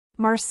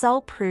Marcel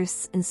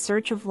Proust's In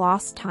Search of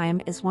Lost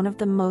Time is one of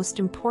the most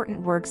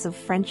important works of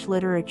French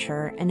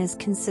literature and is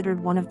considered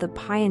one of the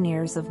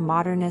pioneers of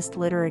modernist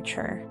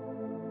literature.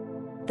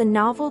 The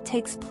novel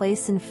takes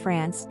place in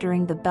France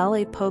during the Belle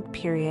Époque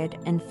period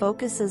and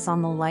focuses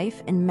on the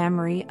life and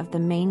memory of the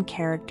main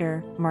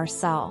character,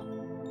 Marcel.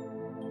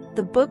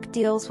 The book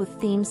deals with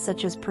themes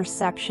such as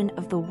perception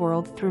of the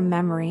world through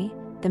memory,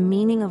 the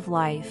meaning of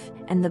life,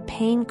 and the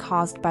pain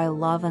caused by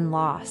love and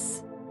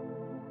loss.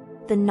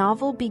 The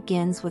novel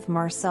begins with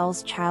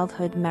Marcel's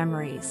childhood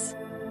memories.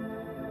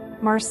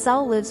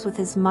 Marcel lives with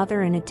his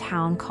mother in a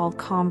town called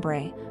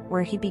Cambrai,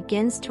 where he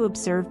begins to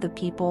observe the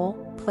people,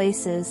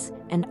 places,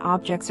 and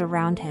objects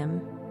around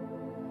him.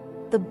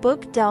 The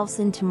book delves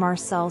into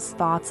Marcel's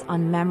thoughts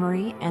on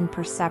memory and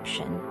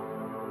perception.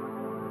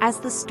 As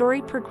the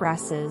story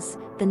progresses,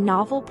 the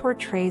novel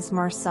portrays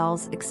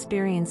Marcel's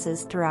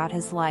experiences throughout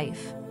his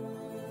life.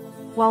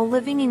 While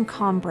living in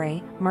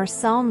Cambrai,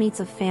 Marcel meets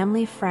a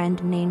family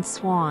friend named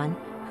Swan,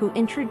 who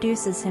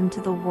introduces him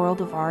to the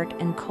world of art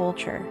and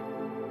culture.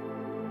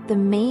 The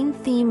main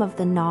theme of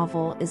the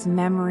novel is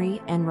memory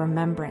and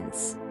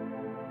remembrance.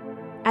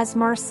 As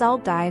Marcel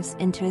dives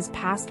into his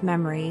past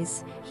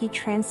memories, he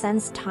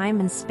transcends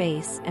time and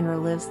space and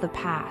relives the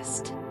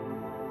past.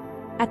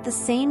 At the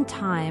same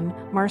time,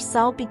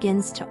 Marcel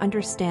begins to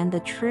understand the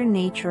true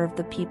nature of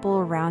the people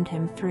around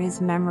him through his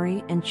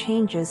memory and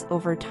changes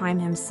over time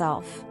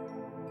himself.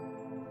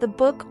 The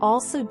book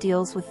also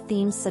deals with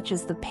themes such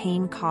as the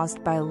pain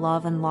caused by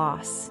love and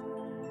loss.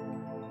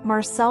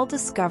 Marcel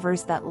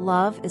discovers that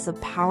love is a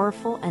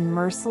powerful and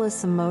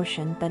merciless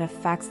emotion that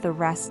affects the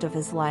rest of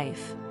his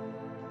life.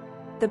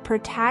 The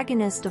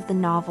protagonist of the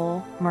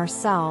novel,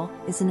 Marcel,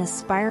 is an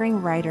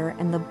aspiring writer,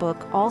 and the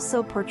book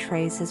also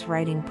portrays his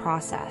writing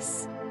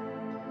process.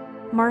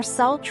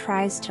 Marcel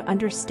tries to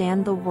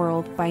understand the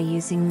world by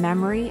using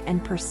memory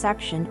and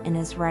perception in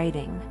his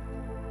writing.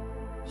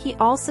 He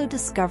also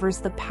discovers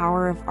the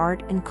power of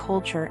art and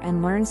culture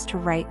and learns to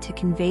write to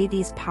convey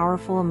these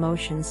powerful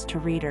emotions to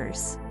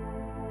readers.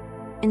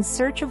 In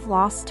Search of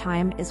Lost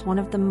Time is one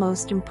of the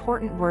most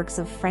important works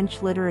of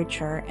French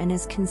literature and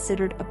is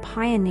considered a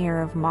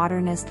pioneer of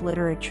modernist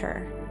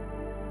literature.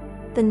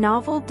 The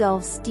novel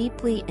delves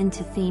deeply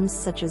into themes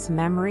such as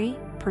memory,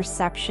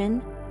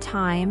 perception,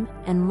 time,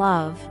 and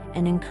love,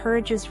 and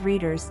encourages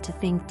readers to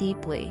think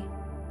deeply.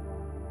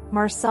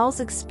 Marcel's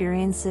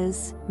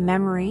experiences,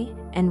 memory,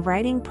 and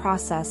writing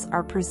process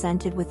are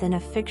presented within a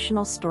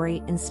fictional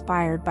story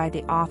inspired by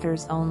the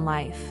author's own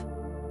life.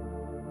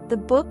 The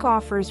book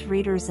offers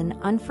readers an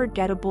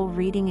unforgettable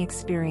reading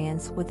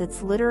experience with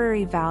its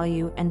literary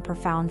value and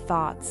profound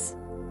thoughts.